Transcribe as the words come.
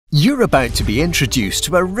You're about to be introduced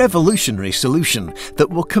to a revolutionary solution that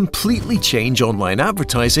will completely change online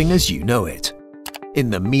advertising as you know it. In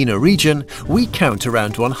the MENA region, we count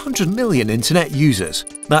around 100 million internet users.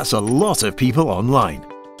 That's a lot of people online.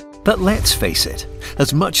 But let's face it,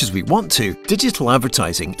 as much as we want to, digital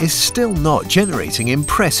advertising is still not generating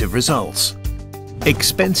impressive results.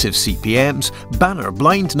 Expensive CPMs, banner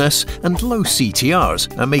blindness, and low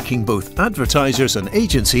CTRs are making both advertisers and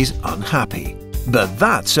agencies unhappy. But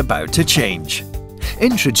that's about to change.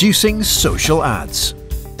 Introducing Social Ads.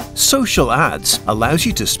 Social Ads allows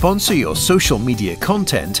you to sponsor your social media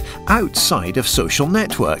content outside of social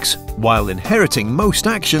networks, while inheriting most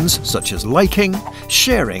actions such as liking,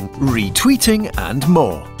 sharing, retweeting, and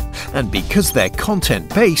more. And because they're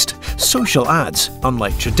content-based, social ads,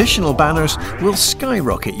 unlike traditional banners, will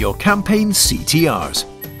skyrocket your campaign's CTRs.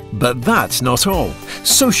 But that's not all.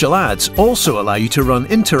 Social ads also allow you to run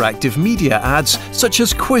interactive media ads such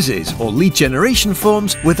as quizzes or lead generation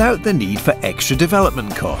forms without the need for extra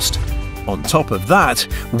development cost. On top of that,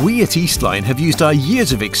 we at Eastline have used our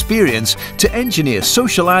years of experience to engineer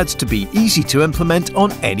social ads to be easy to implement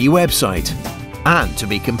on any website and to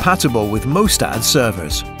be compatible with most ad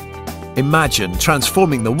servers. Imagine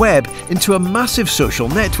transforming the web into a massive social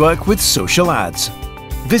network with social ads.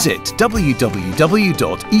 Visit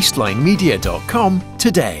www.eastlinemedia.com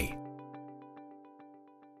today.